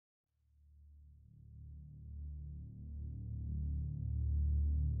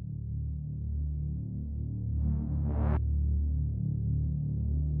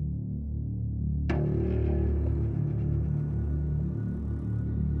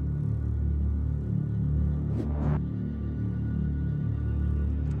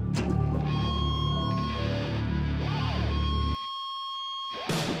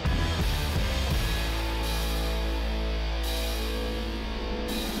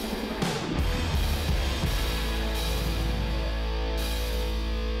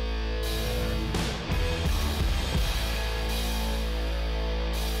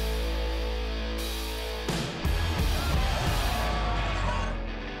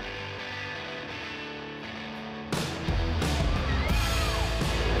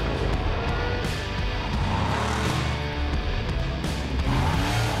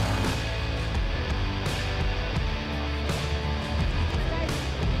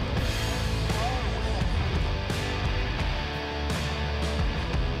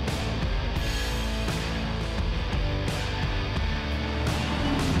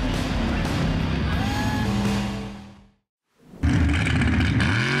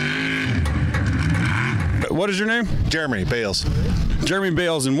what is your name? Jeremy Bales. Jeremy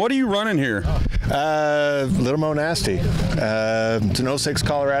Bales, and what are you running here? Little Mo Nasty. It's an 06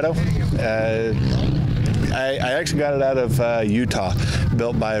 Colorado. I actually got it out of Utah,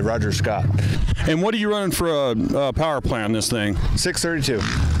 built by Roger Scott. And what are you running for a power plant in this thing? 632.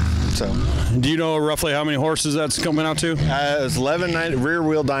 So, do you know roughly how many horses that's coming out to? It's rear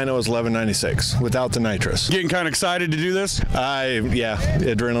wheel dyno is 1196 without the nitrous. Getting kind of excited to do this? Yeah,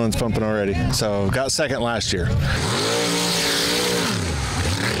 adrenaline's pumping already. So got second last year.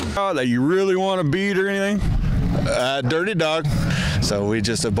 That you really want to beat or anything? Dirty dog. So we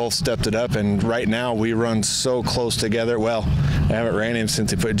just have both stepped it up, and right now we run so close together. Well, I haven't ran him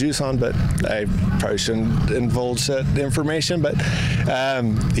since he put juice on, but I probably shouldn't divulge that information, but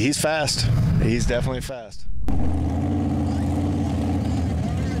he's fast. He's definitely fast.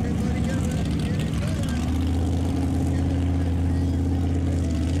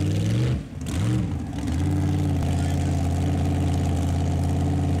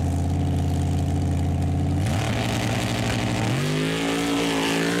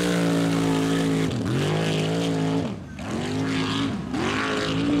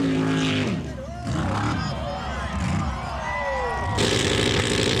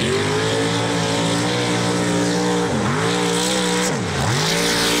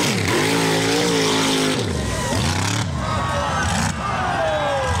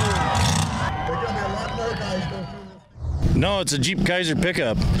 No, it's a Jeep Kaiser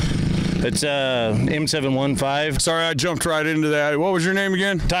pickup. It's M715. Sorry, I jumped right into that. What was your name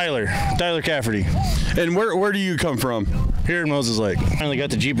again? Tyler Cafferty. And where do you come from? Here in Moses Lake. Finally got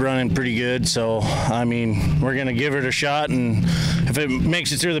the Jeep running pretty good, so I mean, we're gonna give it a shot, and if it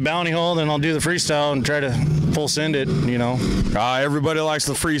makes it through the bounty hole, then I'll do the freestyle and try to full send it, you know. Everybody likes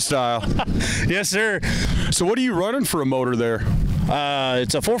the freestyle. Yes, sir. So what are you running for a motor there?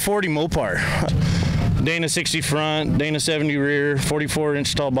 It's a 440 Mopar. Dana 60 front, Dana 70 rear,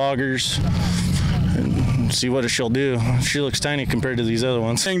 44-inch tall boggers. And see what she'll do. She looks tiny compared to these other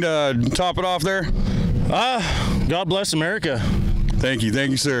ones. Thing to top it off there? God bless America. Thank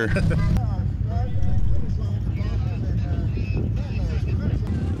you, sir.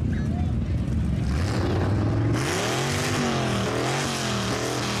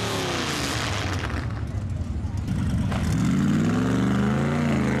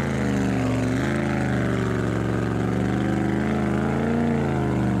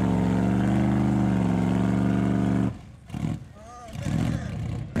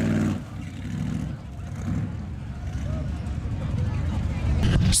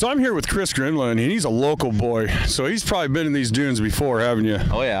 So I'm here with Chris Grimland, and he's a local boy. So he's probably been in these dunes before, haven't you?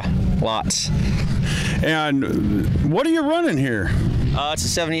 Oh yeah, lots. And what are you running here? It's a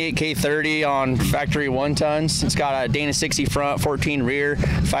 78 K30 on factory 1 tons. It's got a Dana 60 front, 14 rear,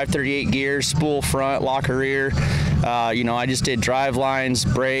 538 gears, spool front, locker rear. I just did drive lines,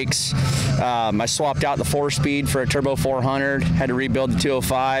 brakes. I swapped out the 4-speed for a turbo 400, had to rebuild the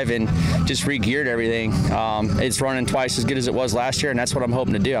 205 and just re-geared everything. It's running twice as good as it was last year, and that's what I'm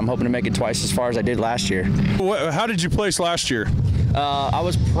hoping to do. I'm hoping to make it twice as far as I did last year. How did you place last year? I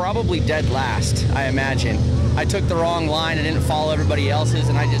was probably dead last, I imagine. I took the wrong line and didn't follow everybody else's,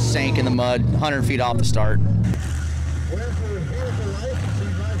 and I just sank in the mud 100 feet off the start.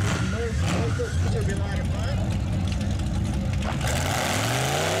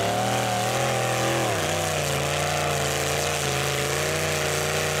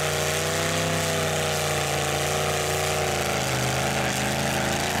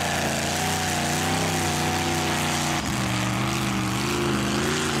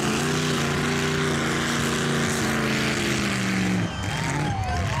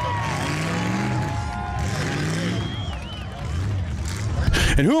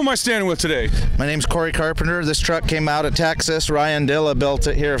 And who am I standing with today? My name's Corey Carpenter. This truck came out of Texas. Ryan Dilla built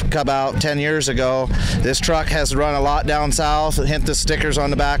it here about 10 years ago. This truck has run a lot down south, hint the stickers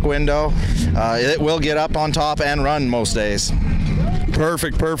on the back window. It will get up on top and run most days.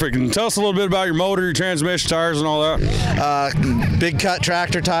 Perfect. And tell us a little bit about your motor, your transmission, tires, and all that. Big cut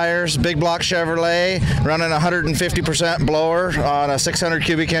tractor tires, big block Chevrolet, running 150% blower on a 600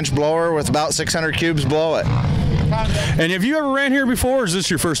 cubic inch blower with about 600 cubes below it. And have you ever ran here before, or is this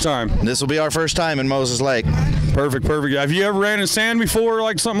your first time? This will be our first time in Moses Lake. Perfect. Have you ever ran in sand before,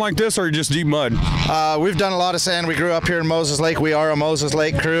 like something like this, or just deep mud? We've done a lot of sand. We grew up here in Moses Lake. We are a Moses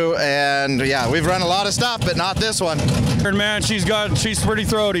Lake crew, and yeah, we've run a lot of stuff, but not this one. Man, she's pretty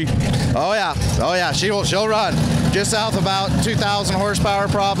throaty. Oh yeah, she'll run. Just south about 2,000 horsepower,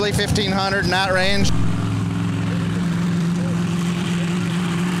 probably 1,500 in that range.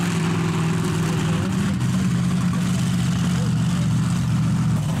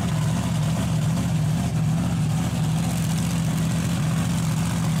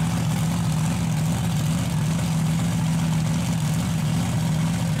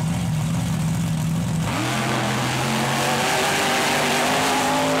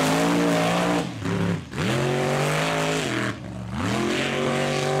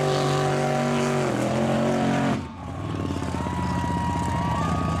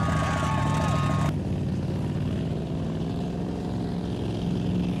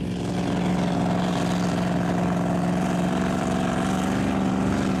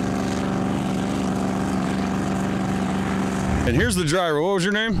 And here's the driver. What was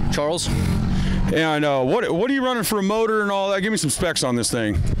your name? Charles. And what are you running for a motor and all that? Give me some specs on this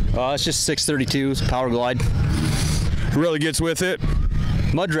thing. It's just 632. It's a power glide. It really gets with it.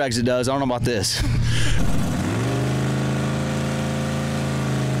 Mud drags it does. I don't know about this.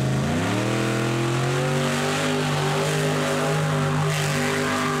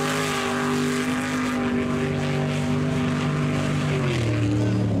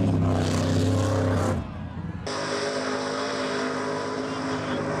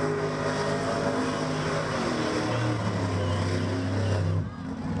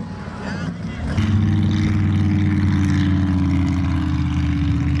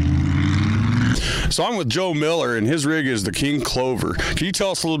 So I'm with Joe Miller, and his rig is the King Clover. Can you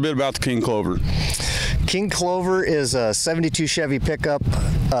tell us a little bit about the King Clover? King Clover is a 72 Chevy pickup.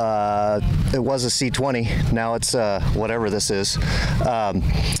 It was a C20. Now it's whatever this is.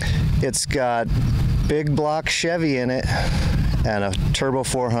 It's got big block Chevy in it and a turbo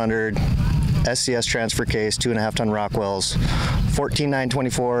 400, SCS transfer case, 2.5 ton Rockwells,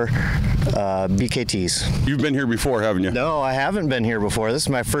 14924 BKTs. You've been here before, haven't you? No, I haven't been here before. This is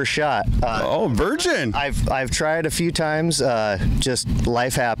my first shot. Oh, virgin. I've tried a few times. Just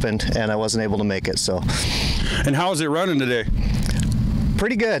life happened, and I wasn't able to make it. So. And how is it running today?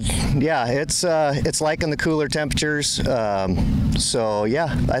 Pretty good. Yeah, it's liking the cooler temperatures. So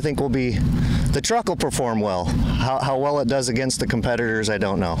yeah, I think the truck will perform well. How well it does against the competitors, I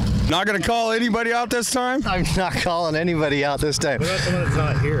don't know. Not gonna call anybody out this time? I'm not calling anybody out this time. What about the one that's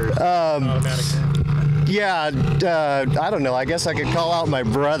not here? Yeah, I don't know. I guess I could call out my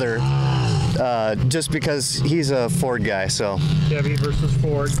brother, just because he's a Ford guy. So Chevy versus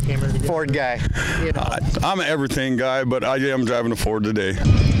Ford. Ford guy. You know. I'm an everything guy, but I am driving a Ford today.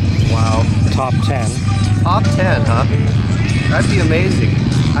 Wow. Top 10. Top 10, huh? That'd be amazing.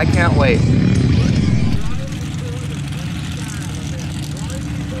 I can't wait.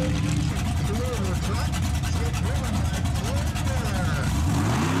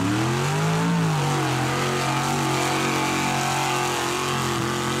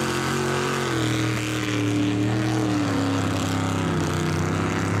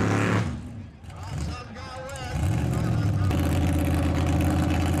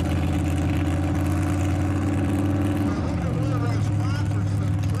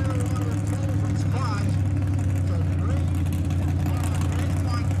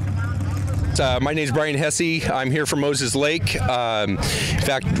 My name is Brian Hesse. I'm here from Moses Lake. In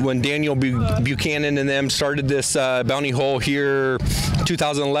fact, when Daniel Buchanan and them started this bounty hole here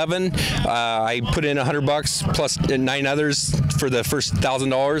 2011, I put in $100 plus 9 others for the first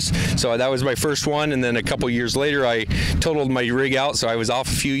 $1,000. So that was my first one, and then a couple years later I totaled my rig out, so I was off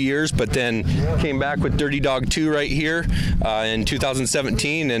a few years, but then came back with Dirty Dog 2 right here in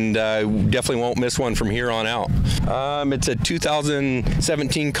 2017, and definitely won't miss one from here on out. It's a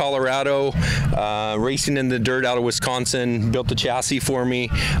 2017 Colorado, racing in the dirt out of Wisconsin, built the chassis for me.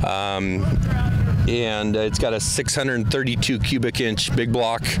 And it's got a 632 cubic inch big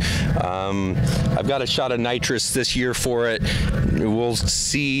block. I've got a shot of nitrous this year for it. We'll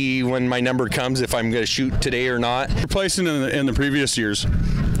see when my number comes if I'm going to shoot today or not. Replacing in the previous years?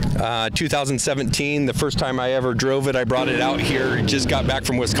 2017, the first time I ever drove it, I brought it out here. Just got back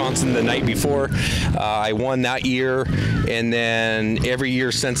from Wisconsin the night before. I won that year, and then every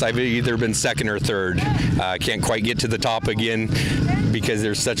year since I've either been second or third. Can't quite get to the top again because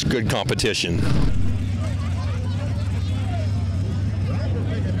there's such good competition.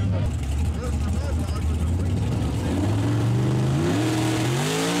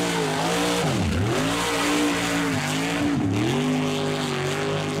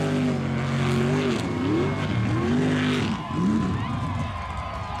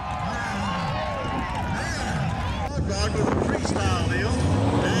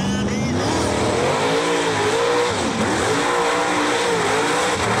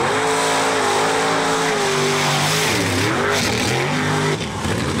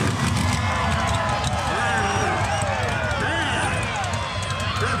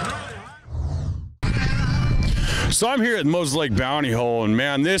 So I'm here at Moses Lake Bounty Hole, and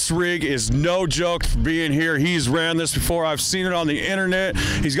man, this rig is no joke for being here. He's ran this before. I've seen it on the internet.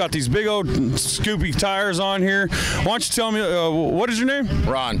 He's got these big old scoopy tires on here. Why don't you tell me, what is your name?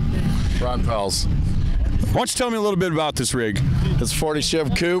 Ron Pels. Why don't you tell me a little bit about this rig? It's a 40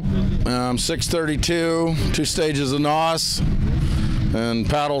 Chev Coupe, 632, 2 stages of NOS, and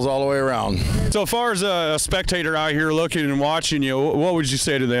paddles all the way around. So as far as a spectator out here looking and watching you, what would you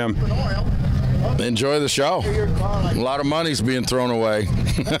say to them? Enjoy the show. A lot of money's being thrown away.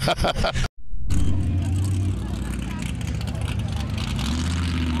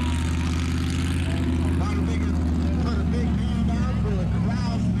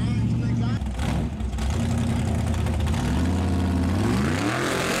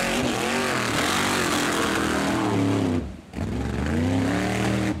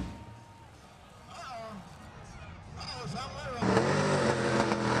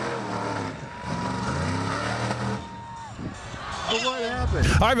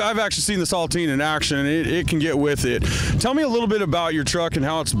 I've actually seen this Alteen in action, and it can get with it. Tell me a little bit about your truck and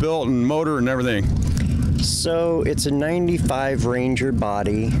how it's built and motor and everything. So it's a 95 Ranger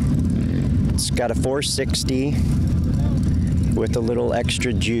body. It's got a 460 with a little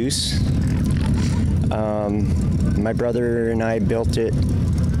extra juice. My brother and I built it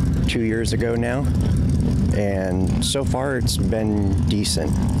 2 years ago now, and so far it's been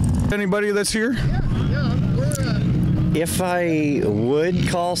decent. Anybody that's here? If I would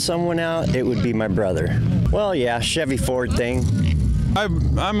call someone out, it would be my brother. Well, yeah, Chevy Ford thing.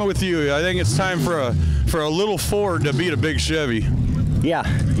 I'm with you. I think it's time for a little Ford to beat a big Chevy. Yeah,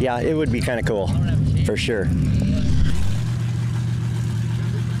 it would be kind of cool, for sure.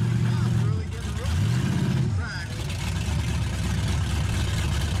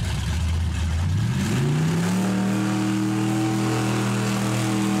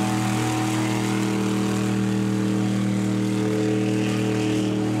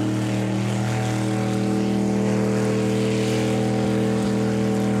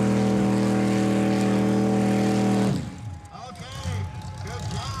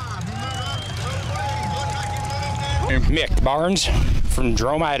 Mick Barnes from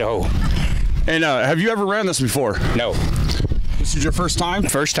Jerome, Idaho. And have you ever ran this before? No. This is your first time?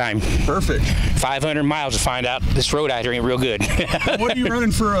 First time. Perfect. 500 miles to find out this road out here ain't real good. What are you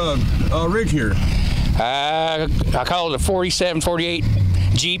running for a rig here? I call it a 47, 48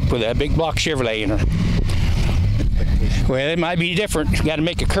 Jeep with a big block Chevrolet in her. Well, it might be different. You got to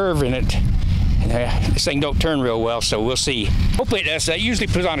make a curve in it. This thing don't turn real well, so we'll see. Hopefully it does. I usually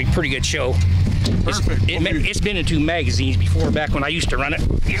put on a pretty good show. Perfect. It's been in 2 magazines before, back when I used to run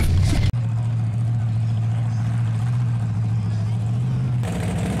it.